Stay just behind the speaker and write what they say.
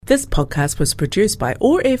This podcast was produced by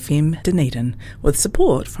OAR FM Dunedin with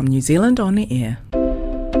support from New Zealand On Air.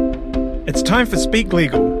 It's time for Speak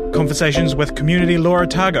Legal, conversations with Community Law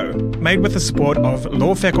Otago, made with the support of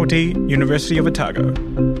Law Faculty, University of Otago.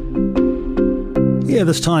 Yeah,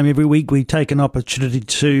 this time every week we take an opportunity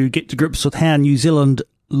to get to grips with how New Zealand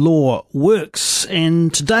law works,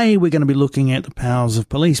 and today we're going to be looking at the powers of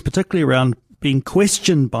police, particularly around being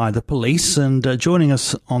questioned by the police, and joining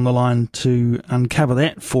us on the line to uncover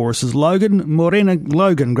that for us is Logan Morena.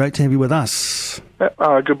 Logan, great to have you with us.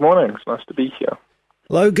 Good morning, it's nice to be here.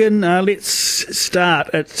 Logan, let's start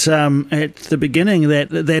at the beginning,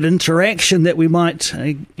 that interaction that we might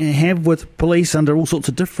have with police under all sorts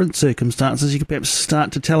of different circumstances. You could perhaps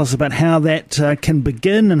start to tell us about how that can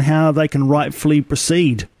begin and how they can rightfully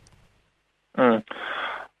proceed.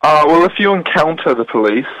 Well, if you encounter the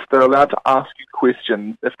police, they're allowed to ask you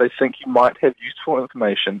questions if they think you might have useful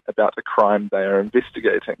information about a crime they are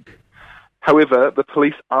investigating. However, the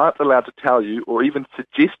police aren't allowed to tell you or even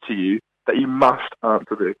suggest to you that you must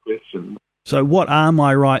answer their questions. So what are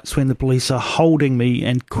my rights when the police are holding me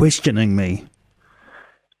and questioning me?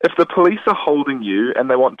 If the police are holding you and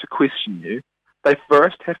they want to question you, they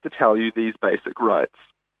first have to tell you these basic rights.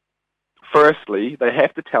 Firstly, they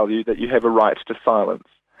have to tell you that you have a right to silence.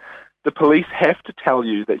 The police have to tell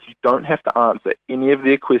you that you don't have to answer any of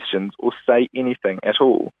their questions or say anything at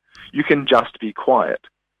all. You can just be quiet.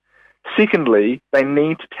 Secondly, they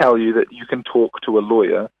need to tell you that you can talk to a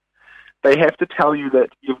lawyer. They have to tell you that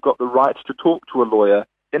you've got the right to talk to a lawyer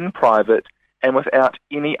in private and without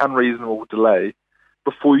any unreasonable delay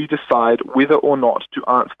before you decide whether or not to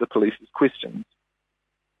answer the police's questions.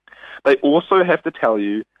 They also have to tell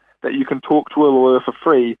you that you can talk to a lawyer for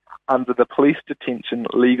free under the Police Detention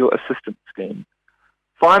Legal Assistance Scheme.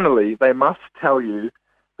 Finally, they must tell you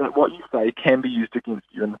that what you say can be used against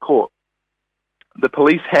you in the court. The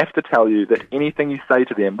police have to tell you that anything you say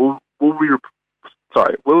to them will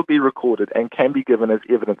be recorded and can be given as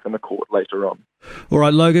evidence in the court later on. All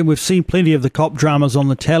right, Logan, we've seen plenty of the cop dramas on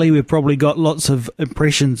the telly. We've probably got lots of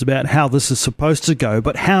impressions about how this is supposed to go,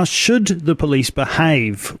 but how should the police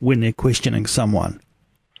behave when they're questioning someone?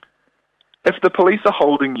 If the police are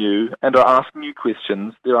holding you and are asking you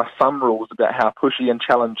questions, there are some rules about how pushy and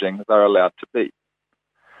challenging they're allowed to be.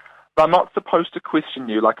 They're not supposed to question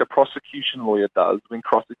you like a prosecution lawyer does when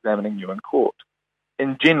cross-examining you in court.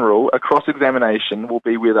 In general, a cross-examination will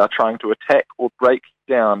be where they're trying to attack or break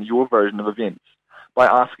down your version of events by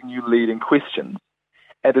asking you leading questions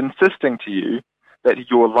and insisting to you that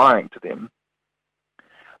you're lying to them.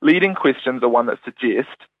 Leading questions are one that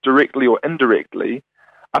suggest, directly or indirectly,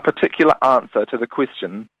 a particular answer to the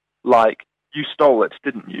question, like, you stole it,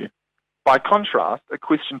 didn't you? By contrast, a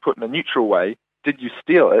question put in a neutral way, did you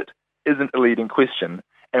steal it, isn't a leading question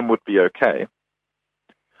and would be okay.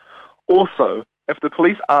 Also, if the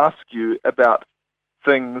police ask you about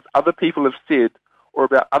things other people have said or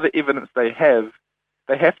about other evidence they have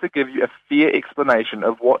to give you a fair explanation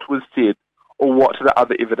of what was said or what the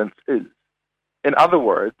other evidence is. In other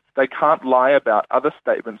words, they can't lie about other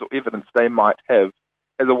statements or evidence they might have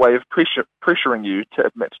as a way of pressuring you to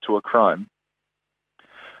admit to a crime.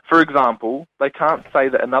 For example, they can't say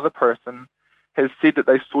that another person has said that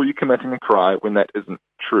they saw you committing a crime when that isn't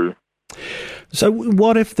true. So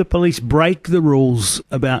what if the police break the rules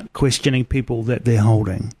about questioning people that they're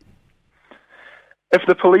holding? If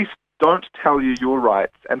the police don't tell you your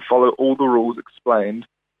rights and follow all the rules explained,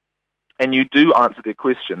 and you do answer their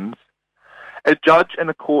questions, a judge in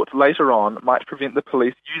a court later on might prevent the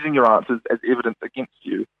police using your answers as evidence against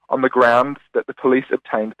you on the grounds that the police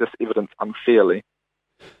obtained this evidence unfairly.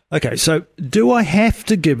 Okay, so do I have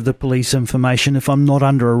to give the police information if I'm not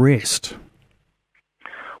under arrest?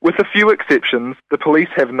 With a few exceptions, the police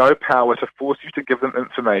have no power to force you to give them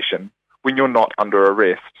information when you're not under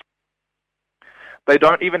arrest. They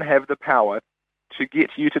don't even have the power to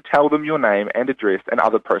get you to tell them your name and address and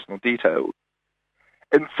other personal details.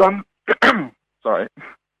 In some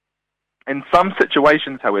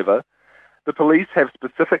situations, however, the police have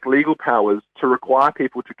specific legal powers to require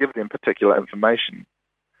people to give them particular information.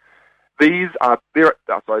 These are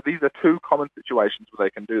two common situations where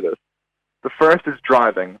they can do this. The first is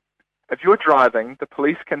driving. If you're driving, the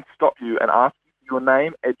police can stop you and ask you for your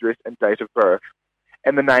name, address, and date of birth,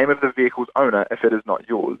 and the name of the vehicle's owner if it is not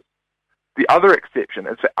yours. The other exception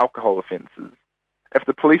is for alcohol offences. If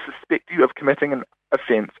the police suspect you of committing an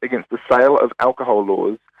offence against the sale of alcohol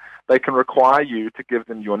laws, they can require you to give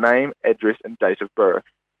them your name, address, and date of birth.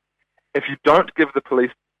 If you don't give the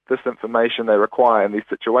police this information they require in these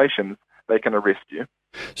situations, they can arrest you.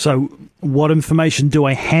 So what information do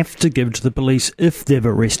I have to give to the police if they've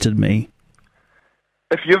arrested me?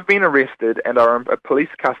 If you've been arrested and are in police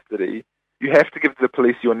custody, you have to give the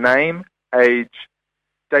police your name, age,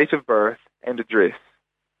 date of birth, and address.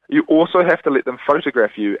 You also have to let them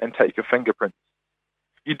photograph you and take your fingerprints.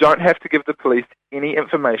 You don't have to give the police any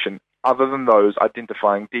information other than those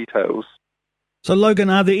identifying details. So, Logan,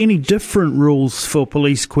 are there any different rules for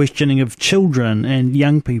police questioning of children and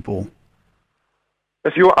young people?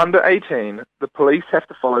 If you're under 18, the police have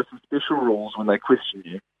to follow some special rules when they question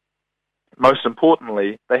you. Most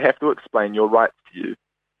importantly, they have to explain your rights to you.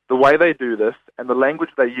 The way they do this and the language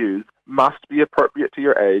they use must be appropriate to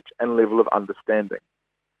your age and level of understanding.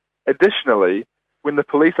 Additionally, when the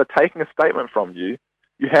police are taking a statement from you,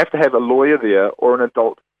 you have to have a lawyer there or an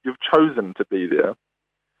adult you've chosen to be there.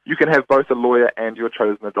 You can have both a lawyer and your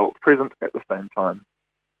chosen adult present at the same time.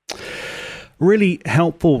 Really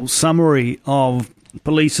helpful summary of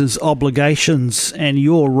police's obligations and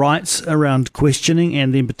your rights around questioning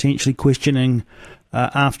and then potentially questioning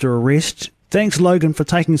after arrest. Thanks, Logan, for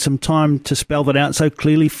taking some time to spell that out so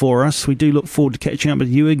clearly for us. We do look forward to catching up with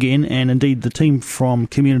you again, and indeed the team from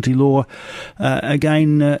Community Law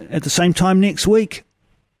again at the same time next week.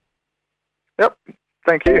 Yep,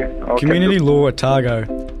 thank you. Community Law Otago.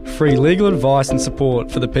 Free legal advice and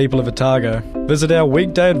support for the people of Otago. Visit our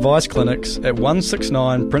weekday advice clinics at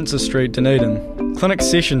 169 Princes Street, Dunedin. Clinic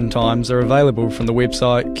session times are available from the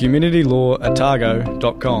website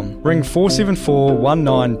communitylawotago.com. Ring 474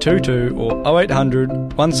 1922 or 0800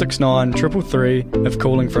 169 333 if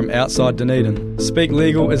calling from outside Dunedin. Speak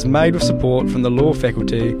Legal is made with support from the Law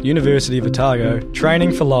Faculty, University of Otago,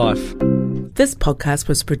 Training for Life. This podcast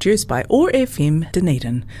was produced by OAR FM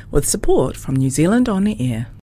Dunedin with support from New Zealand On the Air.